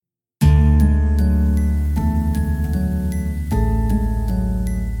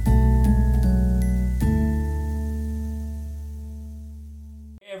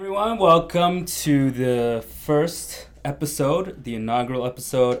welcome to the first episode, the inaugural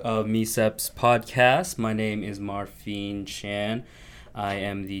episode of MECEP's podcast. My name is Marfine Chan. I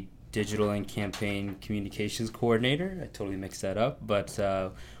am the Digital and Campaign Communications Coordinator. I totally mixed that up. But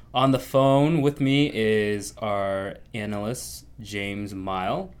on the phone with me is our analyst, James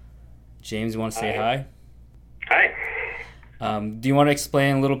Mile. James, you want to say hi? Hi. Do you want to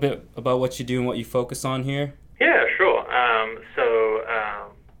explain a little bit about what you do and what you focus on here? Yeah, sure.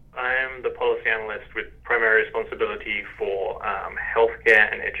 I'm the policy analyst with primary responsibility for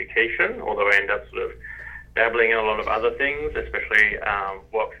healthcare and education, although I end up sort of dabbling in a lot of other things, especially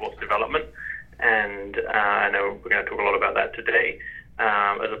workforce development. And I know we're going to talk a lot about that today.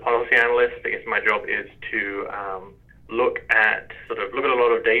 As a policy analyst, I guess my job is to look at a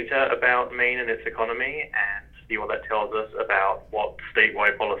lot of data about Maine and its economy and see what that tells us about what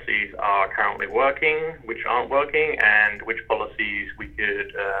statewide policies are currently working, which aren't working, and which policies we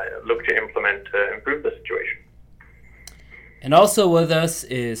could look to implement to improve the situation. And also with us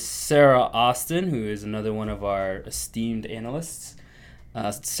is Sarah Austin, who is another one of our esteemed analysts.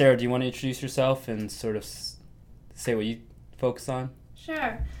 Sarah, do you want to introduce yourself and sort of say what you focus on?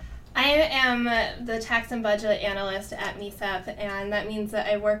 Sure. I am the tax and budget analyst at MECEP, and that means that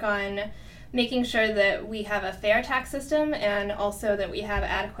I work on making sure that we have a fair tax system and also that we have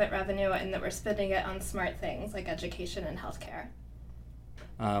adequate revenue and that we're spending it on smart things like education and healthcare.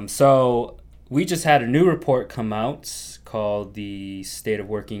 So we just had a new report come out called the State of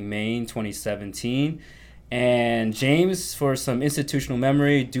Working Maine 2017. And James, for some institutional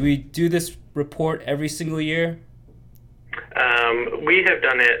memory, do we do this report every single year? We have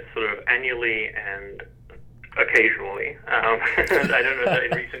done it sort of annually and occasionally. I don't know that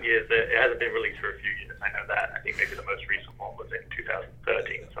in recent years, it hasn't been released for a few years. I know that. I think maybe the most recent one was in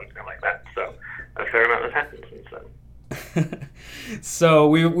 2013 or something like that. So a fair amount has happened since then. So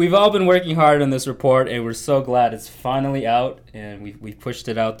we've all been working hard on this report, and we're so glad it's finally out, and we pushed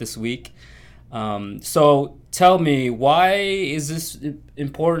it out this week. So tell me, why is this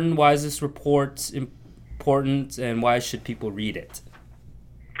important? Why is this report important, and why should people read it?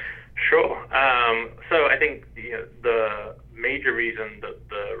 Sure. So I think the major reason that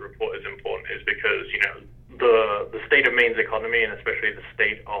the report is important is because the state of Maine's economy, and especially the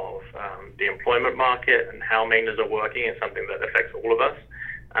state of the employment market and how Mainers are working, is something that affects all of us.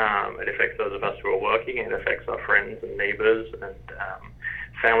 It affects those of us who are working. It affects our friends and neighbors and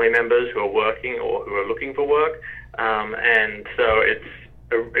family members who are working or who are looking for work. And so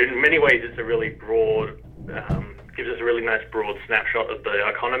in many ways it's a really broad. Gives us a really nice broad snapshot of the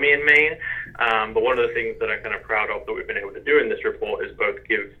economy in Maine. But one of the things that I'm kind of proud of that we've been able to do in this report is both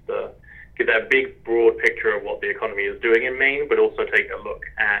give that big broad picture of what the economy is doing in Maine, but also take a look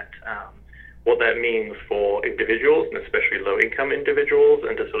at what that means for individuals, and especially low-income individuals,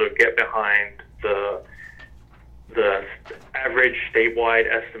 and to sort of get behind the average statewide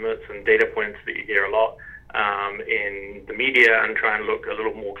estimates and data points that you hear a lot in the media, and try and look a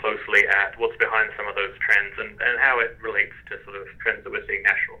little more closely at what's behind some of those trends and how it relates to sort of trends that we're seeing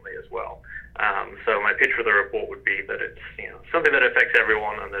nationally as well. So my pitch for the report would be that it's something that affects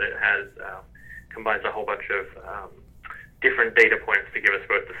everyone, and that it has combines a whole bunch of different data points to give us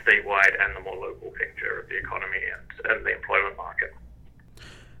both the statewide and the more local picture of the economy and the employment market.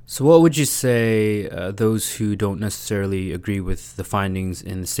 So what would you say those who don't necessarily agree with the findings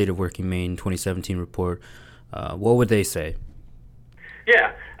in the State of Working Maine 2017 report, what would they say?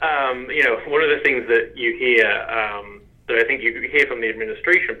 Yeah, one of the things that you hear, that I think you hear from the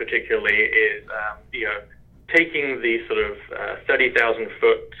administration particularly, is taking these sort of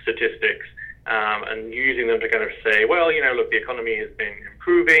 30,000-foot statistics and using them to kind of say, well, look, the economy has been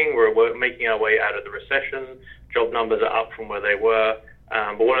improving, we're making our way out of the recession, job numbers are up from where they were.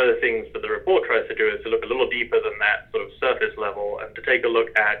 But one of the things that the report tries to do is to look a little deeper than that sort of surface level, and to take a look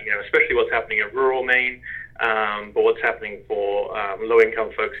at, especially what's happening in rural Maine, but what's happening for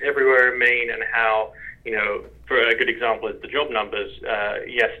low-income folks everywhere in Maine, and how, for a good example is the job numbers.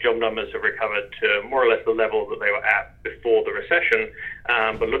 Yes, job numbers have recovered to more or less the level that they were at before the recession,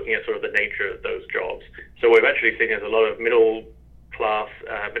 but looking at sort of the nature of those jobs. So we've actually seen there's a lot of middle-class,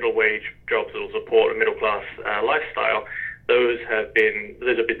 middle-wage jobs that will support a middle-class lifestyle. Those have been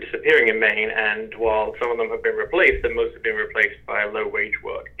disappearing in Maine, and while some of them have been replaced, most have been replaced by low-wage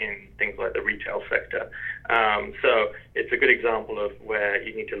work in things like the retail sector. So it's a good example of where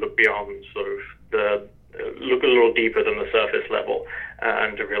you need to look beyond sort of look a little deeper than the surface level,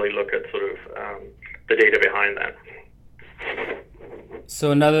 and to really look at sort of the data behind that.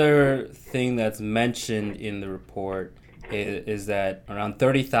 So another thing that's mentioned in the report is that around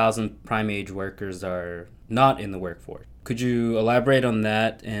 30,000 prime age workers are not in the workforce. Could you elaborate on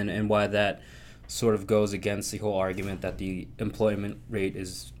that and why that sort of goes against the whole argument that the unemployment rate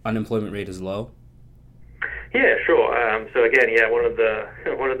is low? Yeah, sure. So again, one of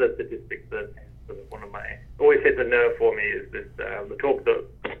the statistics that sort of one of my always hits a nerve for me is this the talk that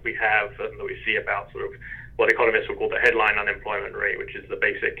we have and that we see about sort of what economists would call the headline unemployment rate, which is the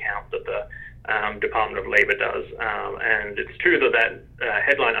basic count that the Department of Labor does. And it's true that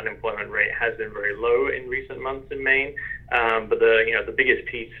headline unemployment rate has been very low in recent months in Maine. But the biggest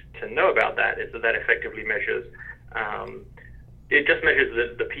piece to know about that is that effectively measures it just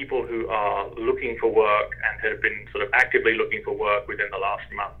measures the people who are looking for work and have been sort of actively looking for work within the last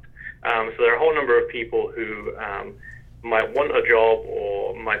month. So there are a whole number of people who might want a job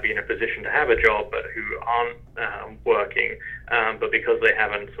or might be in a position to have a job, but who aren't working, but because they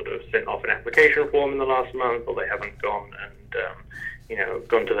haven't sort of sent off an application form in the last month, or they haven't gone and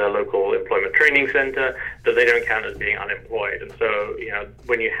gone to their local employment training center, that they don't count as being unemployed. And so,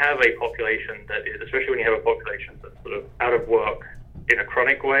 when you have a population that is, especially when you have a population that's sort of out of work in a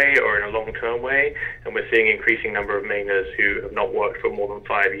chronic way or in a long-term way, and we're seeing increasing number of Mainers who have not worked for more than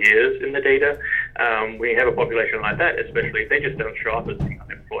 5 years in the data, when you have a population like that, especially, they just don't show up as being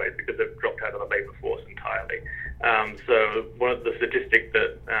unemployed because they've dropped out of the labor force entirely. So one of the statistics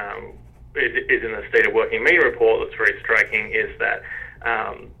that is in the State of Working Maine report that's very striking is that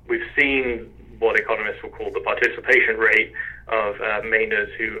we've seen what economists will call the participation rate of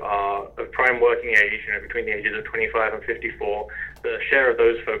Mainers who are of prime working age, between the ages of 25 and 54. The share of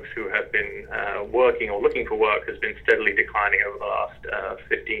those folks who have been working or looking for work has been steadily declining over the last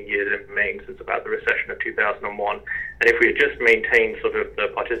 15 years in Maine since about the recession of 2001. And if we had just maintained sort of the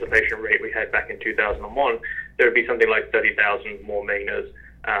participation rate we had back in 2001, there would be something like 30,000 more Mainers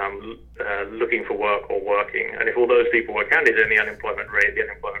looking for work or working. And if all those people were counted in the unemployment rate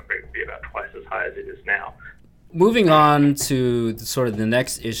would be about twice as high as it is now. Moving on to sort of the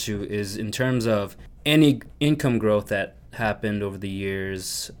next issue is in terms of any income growth that happened over the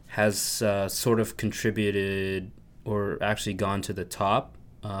years has sort of contributed or actually gone to the top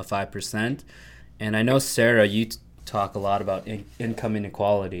 5%. And I know, Sarah, you talk a lot about income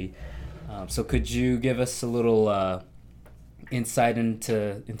inequality. So could you give us a little insight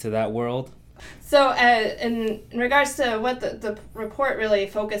into that world? So in regards to what the report really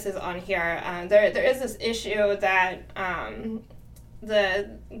focuses on here, there is this issue that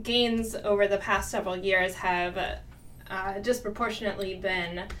the gains over the past several years have disproportionately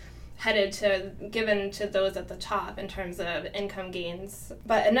been given to those at the top in terms of income gains.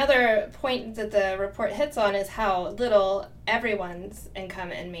 But another point that the report hits on is how little everyone's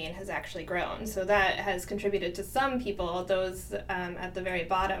income in Maine has actually grown. So that has contributed to some people, those at the very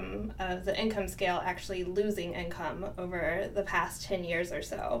bottom of the income scale, actually losing income over the past 10 years or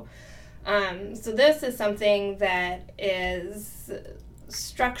so. So this is something that is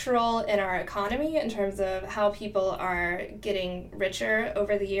structural in our economy in terms of how people are getting richer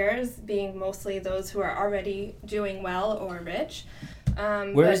over the years, being mostly those who are already doing well or rich.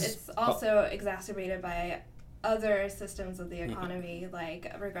 But it's also exacerbated by other systems of the economy,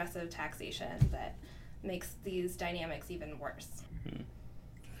 like regressive taxation, that makes these dynamics even worse.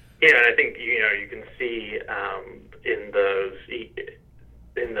 Yeah, and I think you can see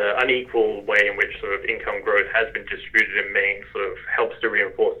in the unequal way in which sort of income growth has been distributed in Maine sort of helps to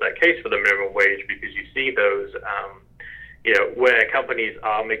reinforce that case for the minimum wage, because you see those, where companies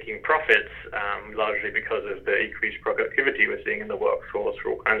are making profits, largely because of the increased productivity we're seeing in the workforce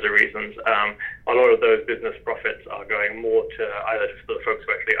for all kinds of reasons. A lot of those business profits are going more to either the folks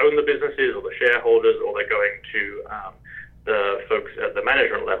who actually own the businesses or the shareholders, or they're going to the folks at the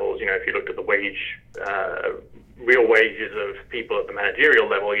management levels. If you looked at the real wages of people at the managerial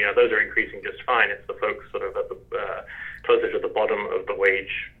level, those are increasing just fine. It's the folks sort of at the closer to the bottom of the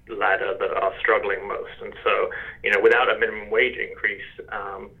wage ladder that are struggling most. And so, without a minimum wage increase,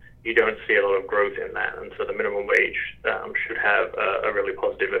 you don't see a lot of growth in that. And so the minimum wage should have a really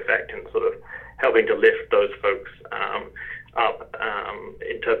positive effect in sort of helping to lift those folks up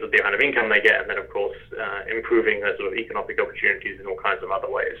in terms of the amount of income they get, and then, of course, improving their sort of economic opportunities in all kinds of other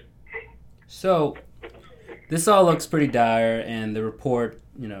ways. So this all looks pretty dire, and the report,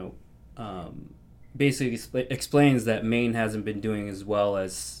 basically explains that Maine hasn't been doing as well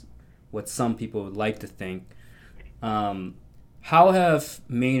as what some people would like to think. How have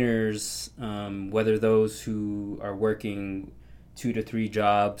Mainers, whether those who are working 2 to 3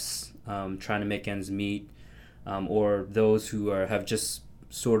 jobs, trying to make ends meet, or those who have just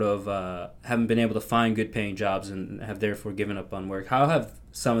sort of haven't been able to find good-paying jobs and have therefore given up on work, how have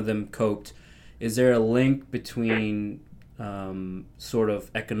some of them coped? Is there a link between sort of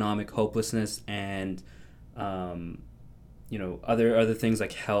economic hopelessness and other things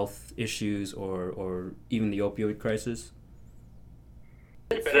like health issues or even the opioid crisis?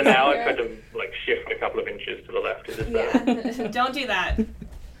 It's better now. I tried to shift a couple of inches to the left. Is this better? Yeah, don't do that.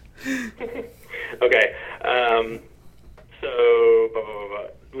 Okay. So,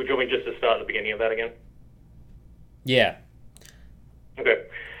 would you want me just to start at the beginning of that again? Yeah. Okay.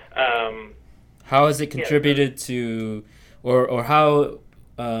 How has it contributed to, or how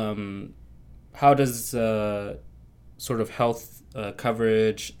does sort of health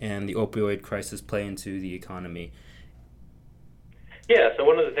coverage and the opioid crisis play into the economy? Yeah, so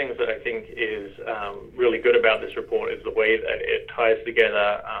one of the things that I think is really good about this report is the way that it ties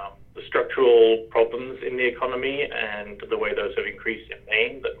together the structural problems in the economy and the way those have increased in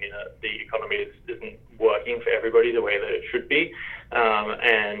Maine, that mean that the economy isn't working for everybody the way that it should be,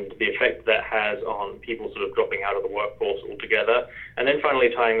 and the effect that has on people sort of dropping out of the workforce altogether. And then finally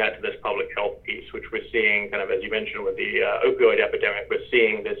tying that to this public health piece, which we're seeing kind of, as you mentioned, with the opioid epidemic, we're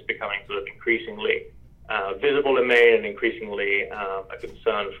seeing this becoming sort of increasingly visible in Maine and increasingly a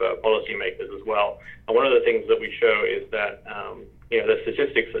concern for policymakers as well. And one of the things that we show is that there's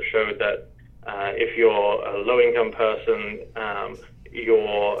statistics that show that if you're a low-income person,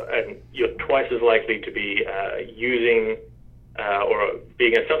 you're twice as likely to be using or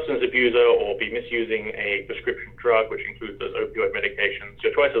being a substance abuser or be misusing a prescription drug, which includes those opioid medications.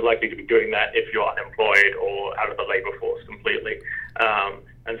 You're twice as likely to be doing that if you're unemployed or out of the labor force completely.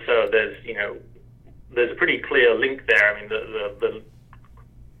 And so there's a pretty clear link there. I mean,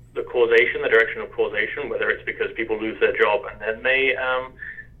 the causation, the direction of causation, whether it's because people lose their job and then they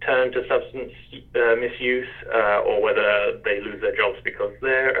turn to substance misuse, or whether they lose their jobs because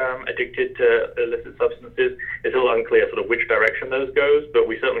they're addicted to illicit substances, it's a little unclear sort of which direction those goes, but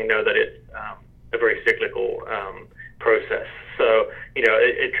we certainly know that it's a very cyclical process. So,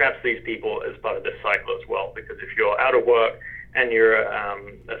 it traps these people as part of this cycle as well, because if you're out of work and you're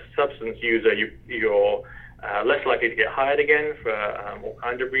a substance user, you're less likely to get hired again for all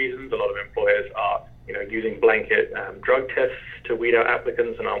kinds of reasons. A lot of employers are, using blanket drug tests to weed out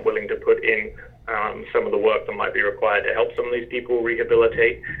applicants and aren't willing to put in some of the work that might be required to help some of these people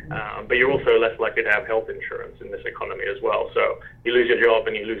rehabilitate. But you're also less likely to have health insurance in this economy as well. So you lose your job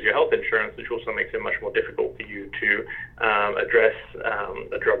and you lose your health insurance, which also makes it much more difficult for you to address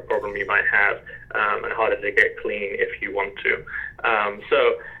a drug problem you might have, and harder to get clean if you want to.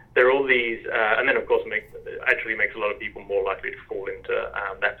 So there are all these, and then of course actually makes a lot of people more likely to fall into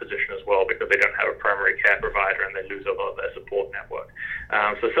that position as well, because they don't have a primary care provider and they lose a lot of their support network.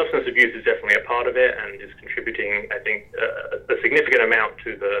 So substance abuse is definitely a part of it and is contributing, I think, a significant amount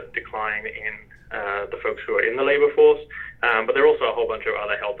to the decline in the folks who are in the labor force. But there are also a whole bunch of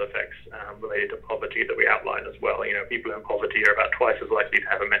other health effects related to poverty that we outline as well. People in poverty are about twice as likely to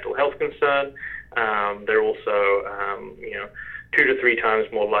have a mental health concern. They're also, 2 to 3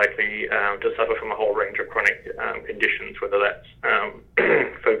 times more likely to suffer from a whole range of chronic conditions, whether that's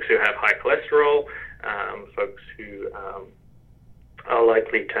folks who have high cholesterol, folks who are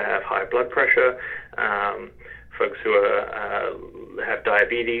likely to have high blood pressure, folks who have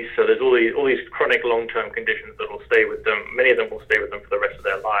diabetes. So there's all these chronic long-term conditions that will stay with them. Many of them will stay with them for the rest of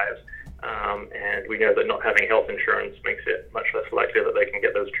their lives. And we know that not having health insurance makes it much less likely that they can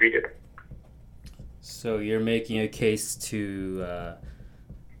get those treated. So you're making a case to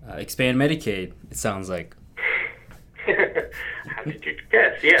expand Medicaid, it sounds like. How did you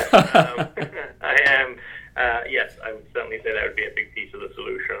guess? Yes. I am. Yes, I would certainly say that would be a big piece of the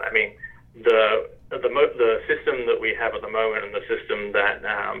solution. I mean, the system that we have at the moment and the system that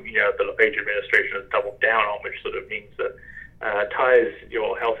the LePage administration has doubled down on, which sort of means that ties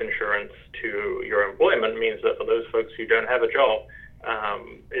your health insurance to your employment, means that for those folks who don't have a job,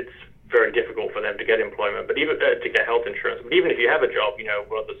 it's very difficult for them to get employment, but even to get health insurance. But even if you have a job,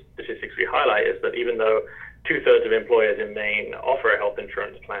 one of the statistics we highlight is that even though 2/3 of employers in Maine offer a health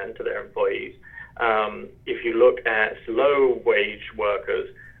insurance plan to their employees, if you look at low-wage workers,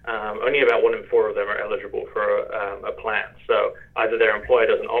 only about 1 in 4 of them are eligible for a plan. So either their employer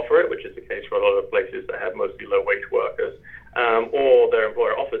doesn't offer it, which is the case for a lot of places that have mostly low-wage workers, or their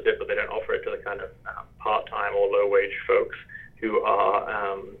employer offers it, but they don't offer it to the kind of part-time or low-wage folks who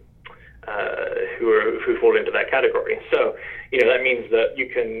are who fall into that category. So, that means that you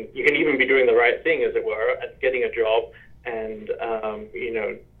can even be doing the right thing, as it were, at getting a job and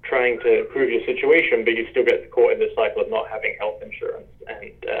trying to improve your situation, but you still get caught in this cycle of not having health insurance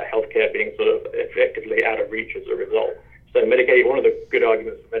and healthcare being sort of effectively out of reach as a result. So Medicaid, one of the good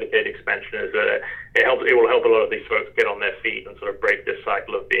arguments for Medicaid expansion is that it will help a lot of these folks get on their feet and sort of break this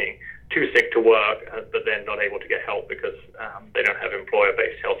cycle of being too sick to work, but then not able to get help because they don't have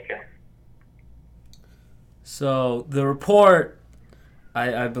employer-based healthcare. So the report,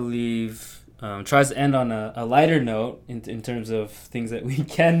 I believe, tries to end on a lighter note in terms of things that we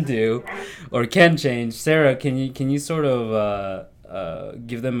can do or can change. Sarah, can you sort of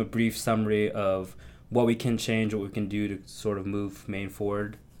give them a brief summary of what we can change, what we can do to sort of move Maine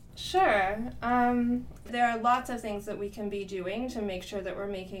forward? Sure. There are lots of things that we can be doing to make sure that we're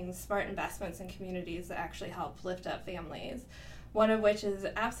making smart investments in communities that actually help lift up families. One of which is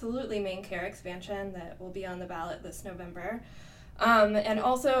absolutely MaineCare expansion that will be on the ballot this November. And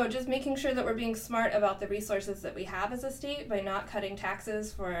also just making sure that we're being smart about the resources that we have as a state by not cutting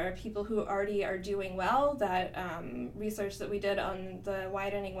taxes for people who already are doing well. That research that we did on the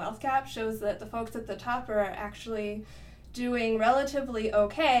widening wealth gap shows that the folks at the top are actually doing relatively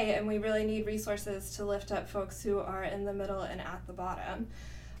okay, and we really need resources to lift up folks who are in the middle and at the bottom.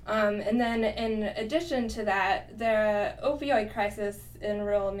 And then in addition to that, the opioid crisis in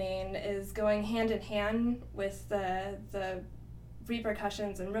rural Maine is going hand in hand with the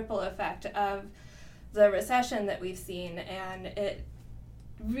repercussions and ripple effect of the recession that we've seen, and it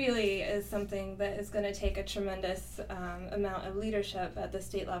really is something that is going to take a tremendous amount of leadership at the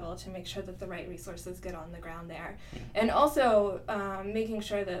state level to make sure that the right resources get on the ground there. And also making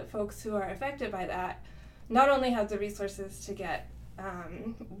sure that folks who are affected by that not only have the resources to get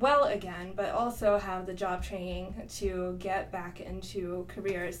well again, but also have the job training to get back into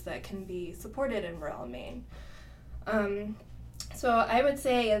careers that can be supported in rural Maine. So I would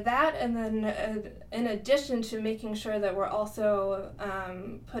say that, and then in addition to making sure that we're also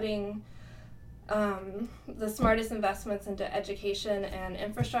putting the smartest investments into education and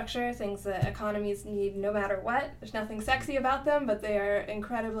infrastructure, things that economies need no matter what. There's nothing sexy about them, but they are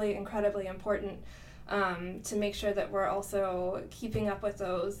incredibly, incredibly important to make sure that we're also keeping up with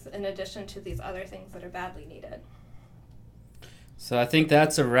those in addition to these other things that are badly needed. So I think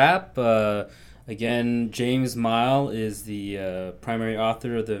that's a wrap. Again, James Mile is the primary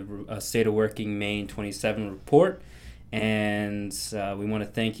author of the State of Working Maine 27 report, and we want to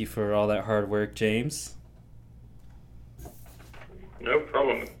thank you for all that hard work, James. No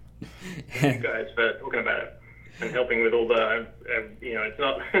problem. Thank you guys for talking about it and helping with all the, it's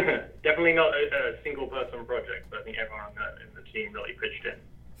not definitely not a single person project, but I think everyone in the team really pitched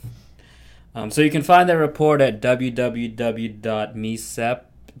in. So you can find that report at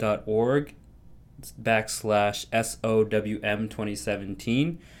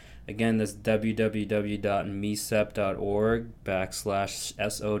www.mesep.org/SOWM2017. Again, that's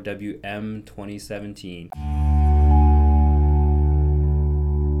www.mesep.org/SOWM2017.